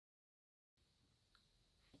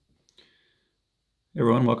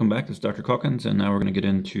Everyone, welcome back. This is Dr. Calkins, and now we're going to get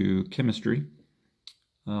into chemistry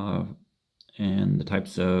and the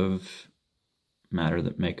types of matter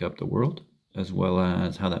that make up the world, as well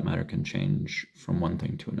as how that matter can change from one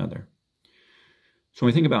thing to another. So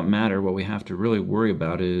when we think about matter, what we have to really worry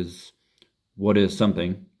about is what is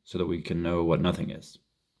something so that we can know what nothing is.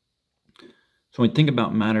 So when we think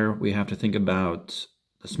about matter, we have to think about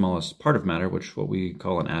the smallest part of matter, which is what we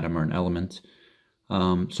call an atom or an element.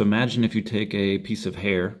 So imagine if you take a piece of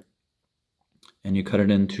hair and you cut it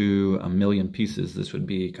into 1,000,000 pieces. This would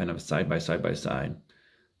be kind of side by side by side.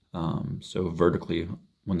 So vertically,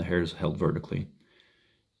 when the hair is held vertically.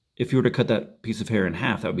 If you were to cut that piece of hair in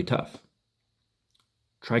half, that would be tough.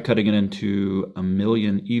 Try cutting it into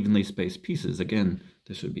 1,000,000 evenly spaced pieces. Again,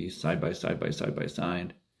 this would be side by side by side by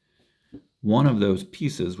side. One of those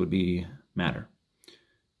pieces would be matter.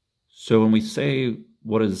 So when we say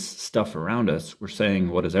what is stuff around us, we're saying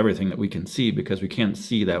what is everything that we can see, because we can't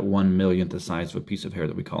see that 1,000,000th the size of a piece of hair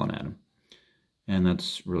that we call an atom. And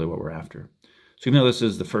that's really what we're after. So even though this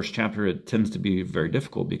is the first chapter, it tends to be very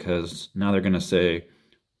difficult because now they're going to say,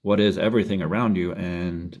 what is everything around you?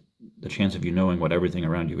 And the chance of you knowing what everything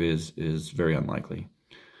around you is very unlikely.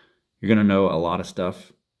 You're going to know a lot of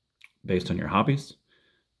stuff based on your hobbies,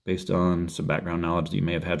 based on some background knowledge that you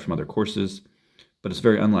may have had from other courses, but it's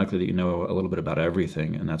very unlikely that you know a little bit about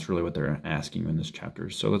everything, and that's really what they're asking you in this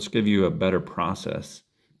chapter. So let's give you a better process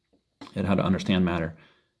at how to understand matter,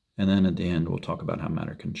 and then at the end we'll talk about how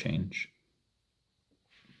matter can change.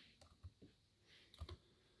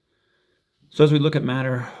 So as we look at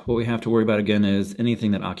matter, what we have to worry about again is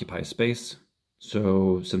anything that occupies space.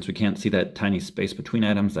 So since we can't see that tiny space between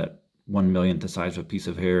atoms, that 1,000,000th the size of a piece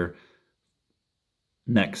of hair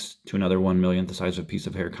next to another 1,000,000th the size of a piece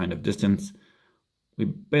of hair kind of distance, we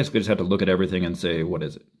basically just have to look at everything and say, what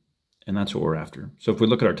is it? And that's what we're after. So if we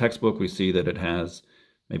look at our textbook, we see that it has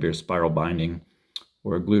maybe a spiral binding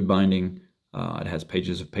or a glued binding. It has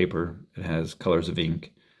pages of paper. It has colors of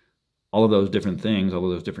ink. All of those different things, all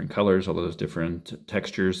of those different colors, all of those different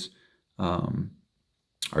textures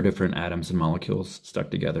are different atoms and molecules stuck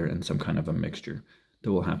together in some kind of a mixture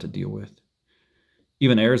that we'll have to deal with.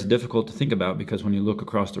 Even air is difficult to think about because when you look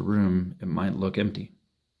across the room, it might look empty.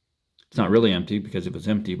 It's not really empty, because if it's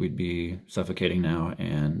empty, we'd be suffocating now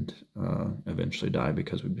and eventually die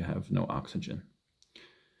because we'd have no oxygen.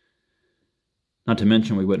 Not to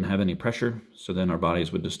mention we wouldn't have any pressure, so then our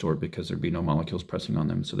bodies would distort because there'd be no molecules pressing on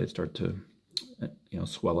them, so they'd start to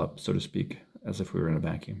swell up, so to speak, as if we were in a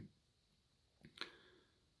vacuum.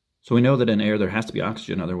 So we know that in air there has to be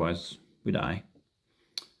oxygen, otherwise we die.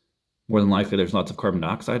 More than likely there's lots of carbon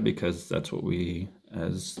dioxide, because that's what we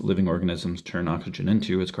as living organisms turn oxygen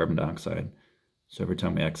into, is carbon dioxide. So every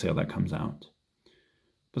time we exhale, that comes out.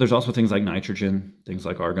 But there's also things like nitrogen, things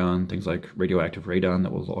like argon, things like radioactive radon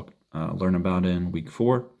that we'll learn about in week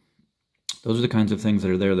 4. Those are the kinds of things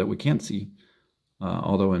that are there that we can't see,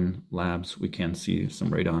 although in labs we can see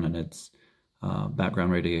some radon and its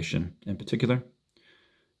background radiation in particular.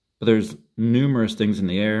 But there's numerous things in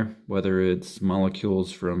the air, whether it's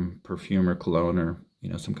molecules from perfume or cologne, or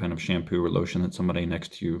some kind of shampoo or lotion that somebody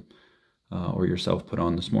next to you or yourself put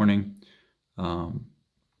on this morning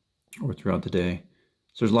or throughout the day.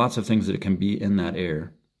 So there's lots of things that can be in that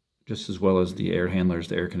air, just as well as the air handlers,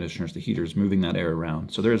 the air conditioners, the heaters, moving that air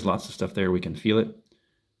around. So there's lots of stuff there. We can feel it.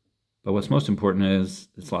 But what's most important is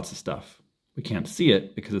it's lots of stuff. We can't see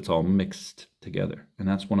it because it's all mixed together. And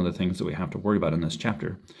that's one of the things that we have to worry about in this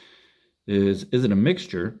chapter. Is it a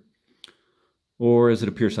mixture, or is it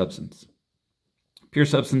a pure substance? Pure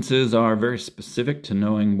substances are very specific to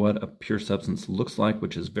knowing what a pure substance looks like,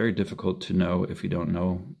 which is very difficult to know if you don't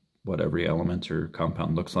know what every element or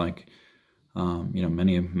compound looks like.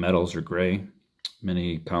 Many metals are gray,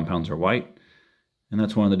 many compounds are white, and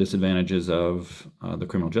that's one of the disadvantages of the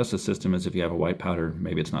criminal justice system. Is if you have a white powder,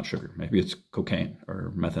 maybe it's not sugar, maybe it's cocaine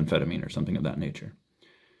or methamphetamine or something of that nature.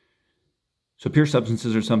 So pure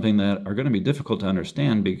substances are something that are going to be difficult to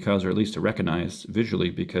understand, because, or at least to recognize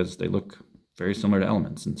visually, because they look very similar to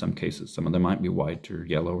elements in some cases. Some of them might be white or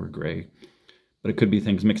yellow or gray, but it could be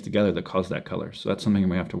things mixed together that cause that color. So that's something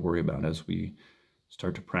we have to worry about as we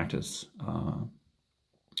start to practice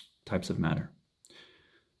types of matter.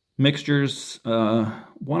 Mixtures,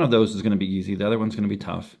 one of those is going to be easy. The other one's going to be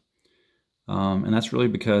tough. And that's really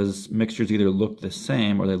because mixtures either look the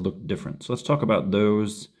same or they look different. So let's talk about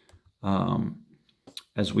those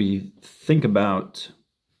as we think about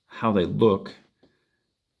how they look.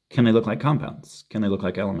 Can they look like compounds? Can they look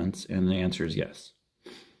like elements? And the answer is yes.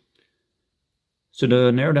 So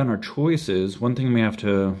to narrow down our choices, one thing we have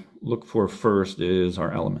to look for first is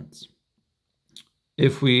our elements.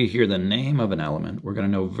 if we hear the name of an element, we're going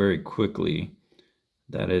to know very quickly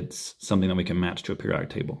that it's something that we can match to a periodic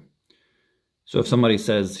table. So if somebody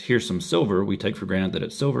says, here's some silver, we take for granted that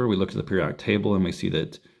it's silver. We look at the periodic table and we see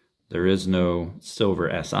that there is no silver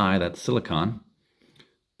Si, that's silicon,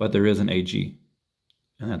 but there is an Ag,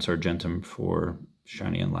 and that's argentum for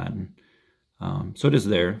shiny in Latin. So it is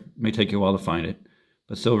there. It may take you a while to find it,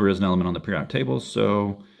 but silver is an element on the periodic table.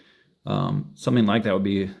 So something like that would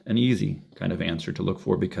be an easy kind of answer to look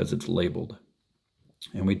for because it's labeled.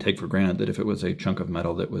 And we take for granted that if it was a chunk of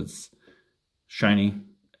metal that was shiny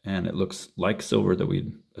and it looks like silver, that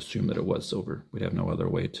we'd assume that it was silver. We'd have no other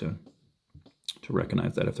way to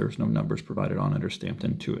recognize that if there's no numbers provided on it or stamped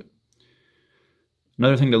into it.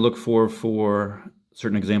 Another thing to look for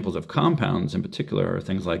certain examples of compounds in particular are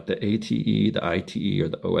things like the ATE, the ITE, or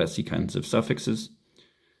the OSE kinds of suffixes.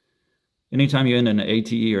 Anytime you end in an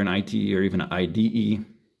ATE or an ITE or even an IDE,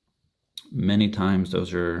 many times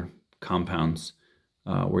those are compounds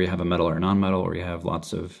where you have a metal or a nonmetal, or you have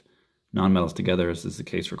lots of nonmetals together, as is the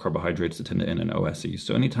case for carbohydrates that tend to end in OSE.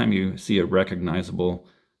 So anytime you see a recognizable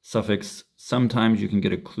suffix, sometimes you can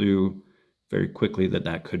get a clue very quickly that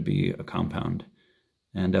that could be a compound,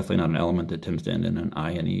 and definitely not an element that tends to end in an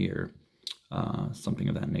INE or something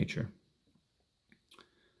of that nature.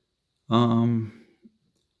 One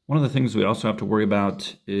of the things we also have to worry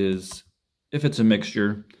about is if it's a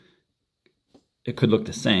mixture, it could look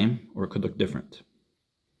the same or it could look different.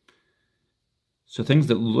 So things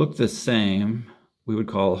that look the same we would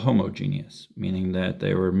call homogeneous, meaning that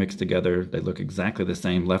they were mixed together, they look exactly the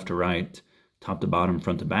same left to right, top to bottom,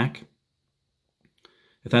 front to back.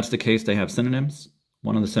 If that's the case, they have synonyms.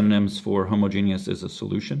 One of the synonyms for homogeneous is a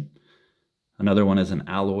solution. Another one is an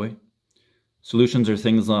alloy. Solutions are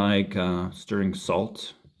things like stirring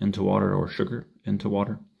salt into water or sugar into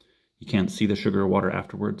water. You can't see the sugar or water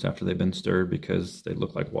afterwards after they've been stirred because they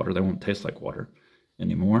look like water. They won't taste like water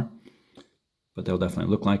anymore, but they'll definitely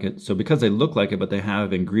look like it. So because they look like it, but they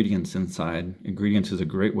have ingredients inside, ingredients is a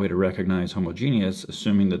great way to recognize homogeneous,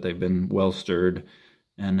 assuming that they've been well stirred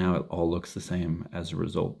and now it all looks the same as a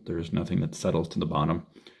result. There's nothing that settles to the bottom,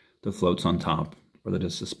 that floats on top, or that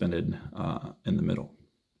is suspended in the middle.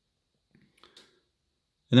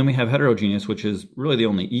 And then we have heterogeneous, which is really the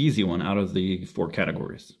only easy one out of the four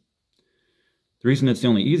categories. The reason it's the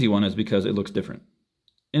only easy one is because it looks different.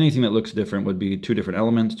 Anything that looks different would be two different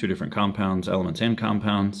elements, two different compounds, elements and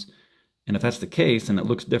compounds. And if that's the case and it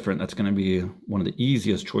looks different, that's going to be one of the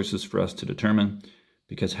easiest choices for us to determine,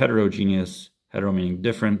 because heterogeneous, hetero meaning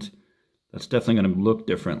different, that's definitely going to look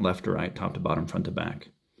different left to right, top to bottom, front to back.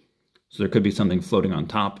 So there could be something floating on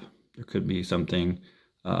top. There could be something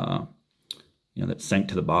that sank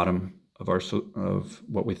to the bottom of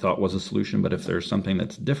what we thought was a solution. But if there's something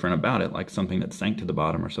that's different about it, like something that sank to the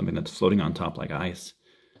bottom or something that's floating on top like ice,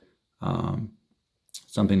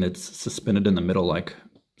 something that's suspended in the middle like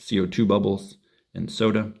CO2 bubbles in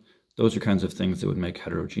soda, those are kinds of things that would make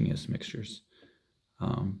heterogeneous mixtures.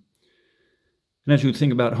 And as you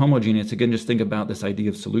think about homogeneous, again, just think about this idea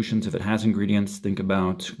of solutions. If it has ingredients, think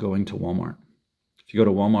about going to Walmart. If you go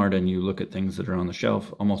to Walmart and you look at things that are on the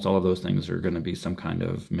shelf, almost all of those things are going to be some kind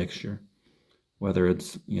of mixture, whether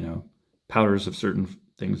it's, powders of certain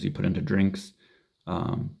things you put into drinks,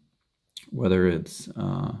 whether it's,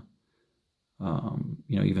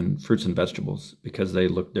 even fruits and vegetables, because they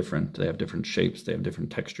look different. They have different shapes. They have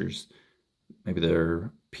different textures. Maybe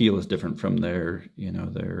their peel is different from their,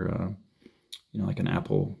 like an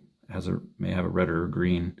apple may have a red or a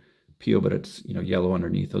green peel, but it's, yellow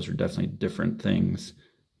underneath. Those are definitely different things,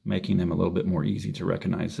 making them a little bit more easy to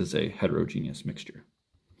recognize as a heterogeneous mixture.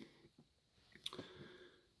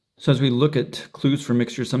 So as we look at clues for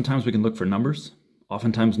mixtures, sometimes we can look for numbers.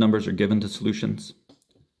 Oftentimes numbers are given to solutions.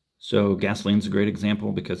 So gasoline's a great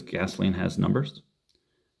example because gasoline has numbers.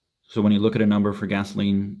 So when you look at a number for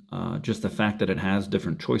gasoline, just the fact that it has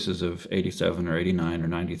different choices of 87 or 89 or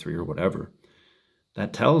 93 or whatever,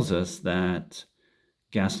 that tells us that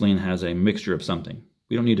gasoline has a mixture of something.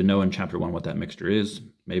 We don't need to know in chapter 1 what that mixture is.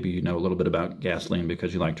 Maybe you know a little bit about gasoline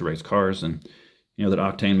because you like to race cars and you know that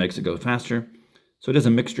octane makes it go faster. So it is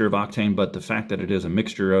a mixture of octane, but the fact that it is a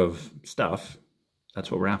mixture of stuff, that's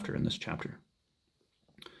what we're after in this chapter.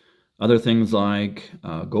 Other things like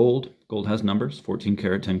gold. Gold has numbers, 14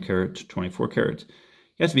 karat, 10 karat, 24 karat.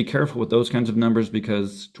 You have to be careful with those kinds of numbers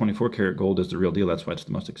because 24 karat gold is the real deal. That's why it's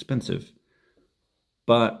the most expensive.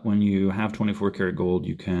 But when you have 24 karat gold,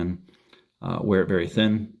 you can wear it very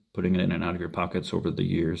thin, putting it in and out of your pockets over the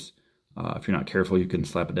years. If you're not careful, you can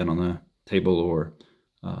slap it down on the table or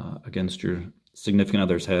against your significant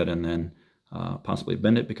other's head and then possibly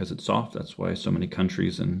bend it because it's soft. That's why so many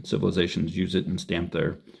countries and civilizations use it and stamp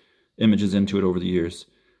their images into it over the years.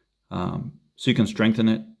 So you can strengthen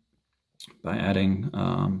it by adding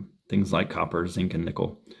things like copper, zinc, and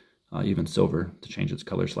nickel, even silver to change its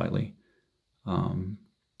color slightly,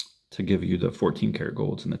 to give you the 14 karat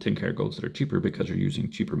golds and the 10 karat golds that are cheaper because you're using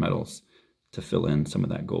cheaper metals to fill in some of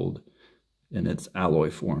that gold in its alloy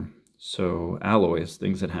form. So alloys,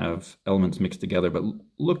 things that have elements mixed together but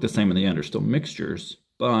look the same in the end, are still mixtures,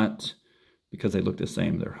 but because they look the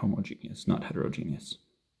same, they're homogeneous, not heterogeneous.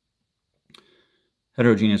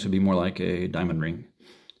 Heterogeneous would be more like a diamond ring.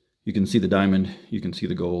 You can see the diamond, you can see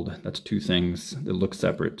the gold. That's two things that look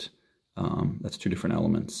separate. That's two different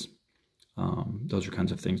elements. Those are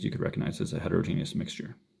kinds of things you could recognize as a heterogeneous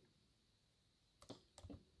mixture.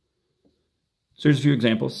 So here's a few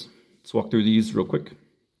examples. Let's walk through these real quick.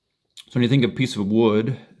 So when you think of a piece of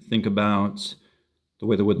wood, think about the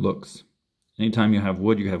way the wood looks. Anytime you have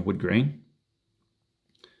wood grain.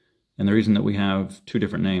 And the reason that we have two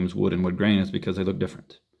different names, wood and wood grain, is because they look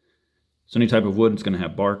different. So any type of wood is going to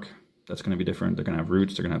have bark. That's going to be different. They're going to have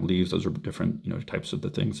roots. They're going to have leaves. Those are different, types of the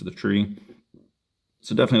things of the tree.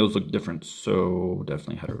 So definitely those look different. So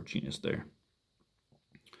definitely heterogeneous there.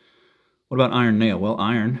 What about iron nail? Well,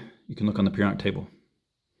 iron, you can look on the periodic table.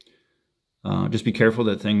 Just be careful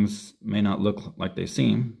that things may not look like they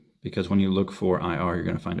seem, because when you look for IR, you're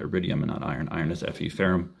going to find iridium and not iron. Iron is Fe,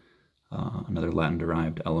 ferrum, another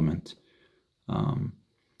Latin-derived element.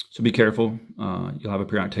 So be careful. You'll have a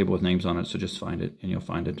periodic table with names on it, so just find it, and you'll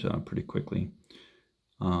find it pretty quickly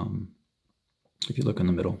if you look in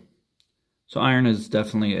the middle. So iron is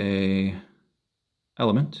definitely a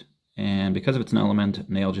element, and because it's an element,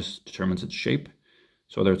 nail just determines its shape.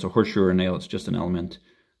 So whether it's a horseshoe or a nail, it's just an element.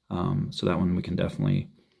 So that one we can definitely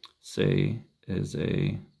say is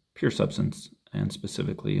a pure substance, and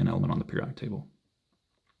specifically an element on the periodic table.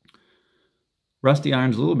 Rusty iron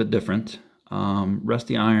is a little bit different.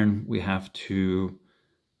 Rusty iron, we have to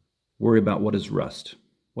worry about what is rust.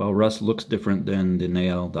 Well, rust looks different than the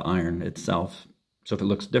nail, the iron itself. So if it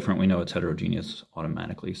looks different, we know it's heterogeneous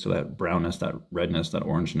automatically. So that brownness, that redness, that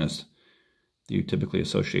orangeness that you typically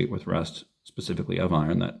associate with rust, specifically of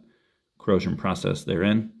iron, that corrosion process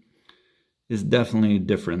therein, is definitely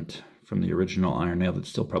different from the original iron nail that's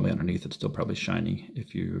still probably underneath. It's still probably shiny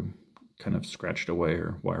if you kind of scratch it away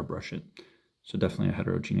or wire brush it. So definitely a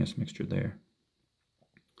heterogeneous mixture there.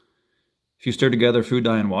 If you stir together food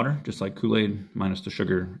dye and water, just like Kool-Aid minus the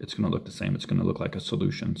sugar, it's going to look the same. It's going to look like a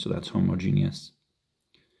solution, so that's homogeneous.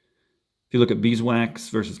 If you look at beeswax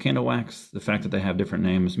versus candle wax, the fact that they have different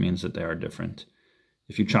names means that they are different.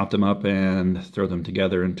 If you chop them up and throw them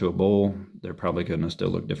together into a bowl, they're probably going to still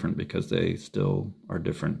look different because they still are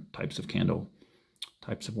different types of candle,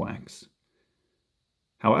 types of wax.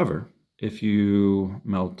 However, if you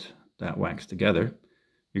melt that wax together,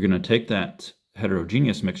 you're going to take that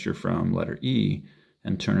heterogeneous mixture from letter E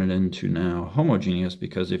and turn it into now homogeneous,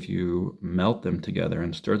 because if you melt them together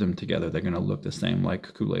and stir them together, they're going to look the same,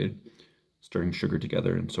 like Kool-Aid, stirring sugar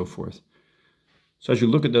together and so forth. So as you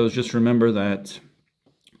look at those, just remember that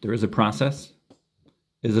there is a process.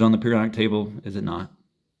 Is it on the periodic table? Is it not?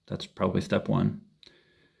 That's probably step one.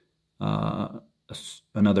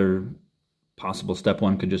 Another possible step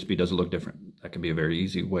one could just be, does it look different? That could be a very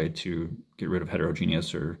easy way to get rid of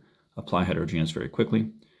heterogeneous or apply heterogeneous very quickly.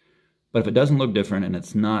 But if it doesn't look different and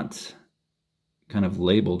it's not kind of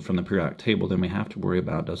labeled from the periodic table, then we have to worry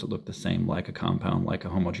about, does it look the same, like a compound, like a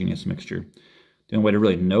homogeneous mixture? The only way to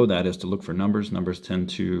really know that is to look for numbers. Numbers tend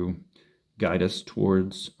to guide us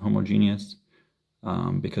towards homogeneous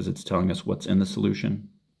because it's telling us what's in the solution.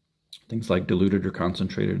 Things like diluted or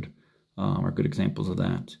concentrated are good examples of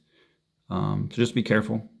that. So just be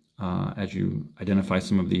careful as you identify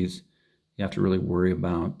some of these. You have to really worry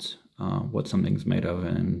about what something's made of,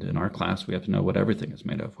 and in our class we have to know what everything is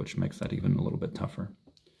made of, which makes that even a little bit tougher.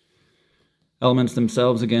 Elements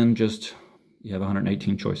themselves, again, just you have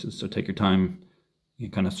 118 choices, so take your time. You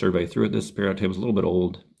kind of survey through it. This periodic table is a little bit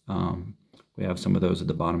old. We have some of those at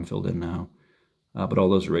the bottom filled in now, but all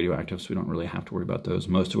those are radioactive, so we don't really have to worry about those.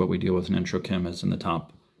 Most of what we deal with in Intro Chem is in the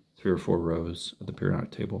top 3 or 4 rows of the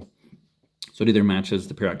periodic table. So it either matches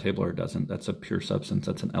the periodic table or it doesn't. That's a pure substance.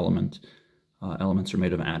 That's an element. Elements are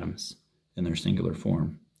made of atoms in their singular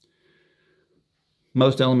form.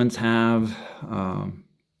 Most elements have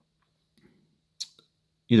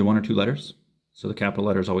either 1 or 2 letters. So the capital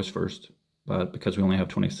letter is always first. But because we only have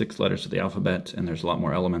 26 letters of the alphabet and there's a lot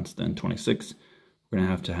more elements than 26, we're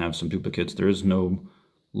going to have some duplicates. There is no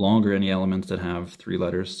longer any elements that have 3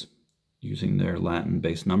 letters using their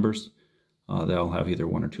Latin-based numbers. They all have either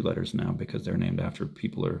 1 or 2 letters now because they're named after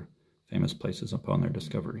people or famous places upon their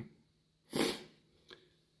discovery.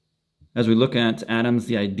 As we look at atoms,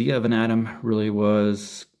 the idea of an atom really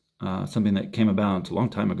was something that came about a long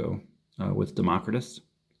time ago with Democritus.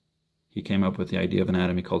 He came up with the idea of an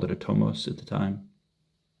atom. He called it atomos at the time.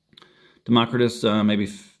 Democritus may be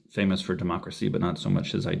famous for democracy, but not so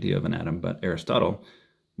much his idea of an atom. But Aristotle,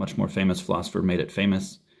 much more famous philosopher, made it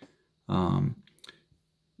famous.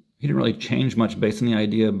 He didn't really change much based on the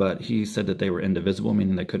idea, but he said that they were indivisible,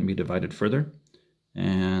 meaning they couldn't be divided further.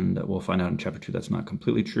 And we'll find out in chapter 2 that's not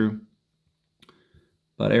completely true.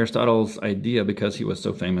 But Aristotle's idea, because he was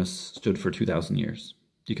so famous, stood for 2,000 years.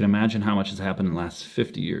 You can imagine how much has happened in the last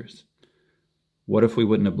 50 years. What if we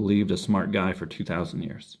wouldn't have believed a smart guy for 2,000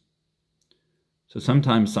 years? So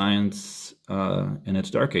sometimes science in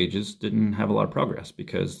its dark ages didn't have a lot of progress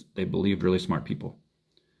because they believed really smart people.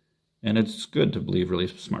 And it's good to believe really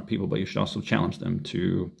smart people, but you should also challenge them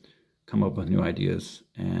to come up with new ideas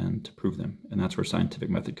and to prove them. And that's where scientific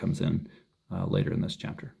method comes in later in this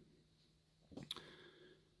chapter.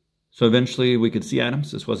 So eventually we could see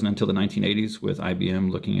atoms. This wasn't until the 1980s with IBM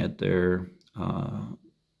looking at their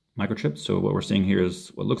microchips. So what we're seeing here is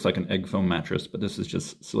what looks like an egg foam mattress, but this is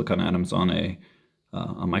just silicon atoms on a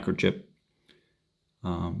microchip.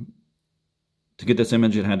 To get this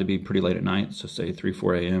image, it had to be pretty late at night, so say 3,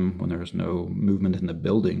 4 a.m. when there was no movement in the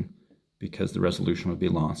building because the resolution would be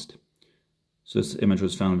lost. So this image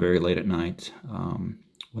was found very late at night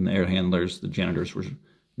when the air handlers, the janitors, were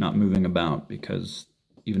not moving about, because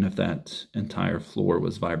even if that entire floor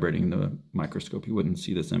was vibrating the microscope, you wouldn't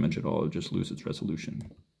see this image at all. It would just lose its resolution.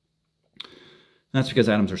 And that's because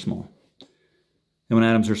atoms are small. And when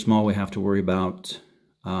atoms are small, we have to worry about,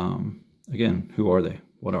 again, who are they?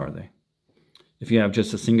 What are they? If you have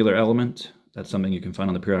just a singular element, that's something you can find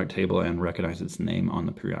on the periodic table and recognize its name on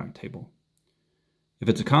the periodic table. If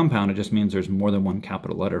it's a compound, it just means there's more than one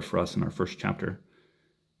capital letter for us in our first chapter.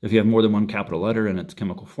 If you have more than one capital letter in its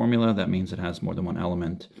chemical formula, that means it has more than one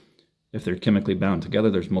element. If they're chemically bound together,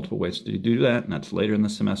 there's multiple ways to do that, and that's later in the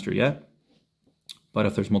semester yet. But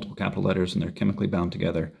if there's multiple capital letters and they're chemically bound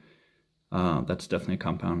together, that's definitely a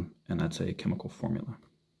compound, and that's a chemical formula.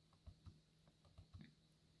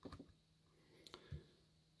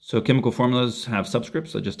 So chemical formulas have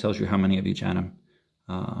subscripts. That just tells you how many of each atom.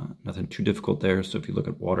 Nothing too difficult there. So if you look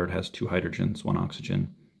at water, it has 2 hydrogens, 1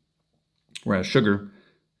 oxygen. Whereas sugar,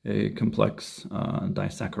 a complex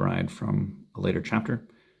disaccharide from a later chapter,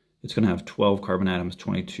 it's going to have 12 carbon atoms,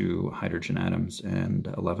 22 hydrogen atoms,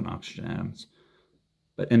 and 11 oxygen atoms.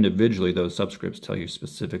 But individually, those subscripts tell you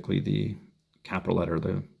specifically the capital letter,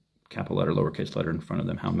 lowercase letter in front of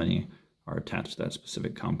them, how many are attached to that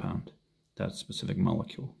specific compound, that specific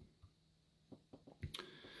molecule.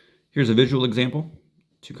 Here's a visual example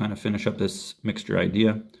to kind of finish up this mixture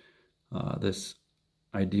idea, this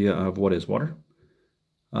idea of what is water.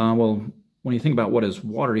 Well, when you think about what is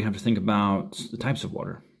water, you have to think about the types of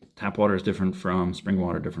water. Tap water is different from spring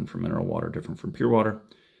water, different from mineral water, different from pure water.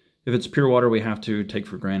 If it's pure water, we have to take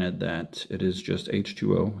for granted that it is just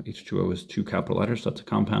H2O. H2O is 2 capital letters, so that's a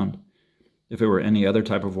compound. If it were any other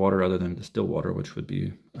type of water other than distilled water, which would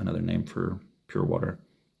be another name for pure water,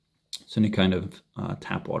 so any kind of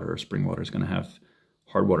tap water or spring water is going to have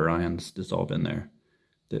hard water ions dissolved in there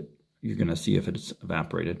that you're going to see if it's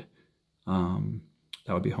evaporated.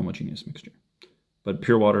 That would be a homogeneous mixture. But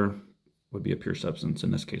pure water would be a pure substance,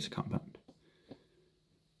 in this case a compound.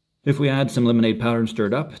 If we add some lemonade powder and stir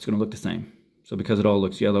it up, it's going to look the same. So because it all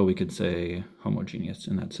looks yellow, we could say homogeneous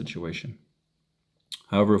in that situation.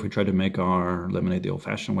 However, if we try to make our lemonade the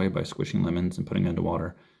old-fashioned way by squishing lemons and putting it into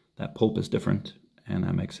water, that pulp is different, and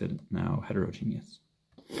that makes it now heterogeneous.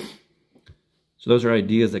 So those are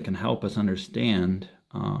ideas that can help us understand,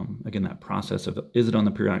 again, that process of, is it on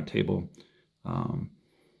the periodic table?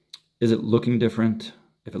 Is it looking different?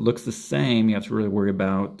 If it looks the same, you have to really worry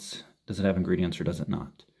about, does it have ingredients or does it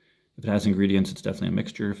not? If it has ingredients, it's definitely a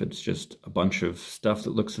mixture. If it's just a bunch of stuff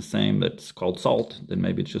that looks the same that's called salt, then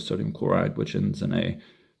maybe it's just sodium chloride, which ends in a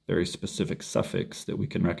very specific suffix that we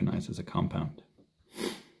can recognize as a compound.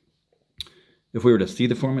 If we were to see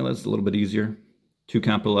the formula, it's a little bit easier. 2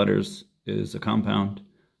 capital letters is a compound.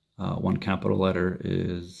 1 capital letter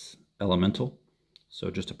is elemental, so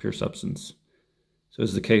just a pure substance. So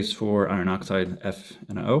this is the case for iron oxide, F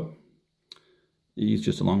and an O. E's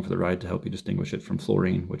just along for the ride to help you distinguish it from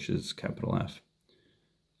fluorine, which is capital F.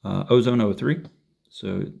 Ozone, O3.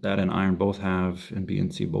 So that and iron both have, and B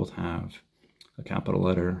and C both have a capital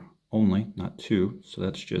letter only, not 2. So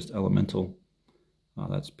that's just elemental.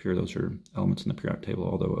 That's pure. Those are elements in the periodic table,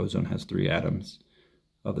 although ozone has 3 atoms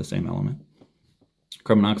of the same element.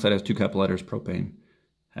 Carbon monoxide has 2 capital letters, propane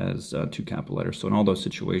has 2 capital letters. So in all those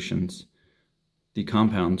situations, the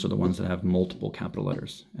compounds are the ones that have multiple capital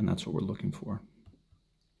letters, and that's what we're looking for.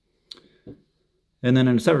 And then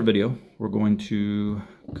in a separate video, we're going to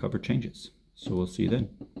cover changes. So we'll see you then.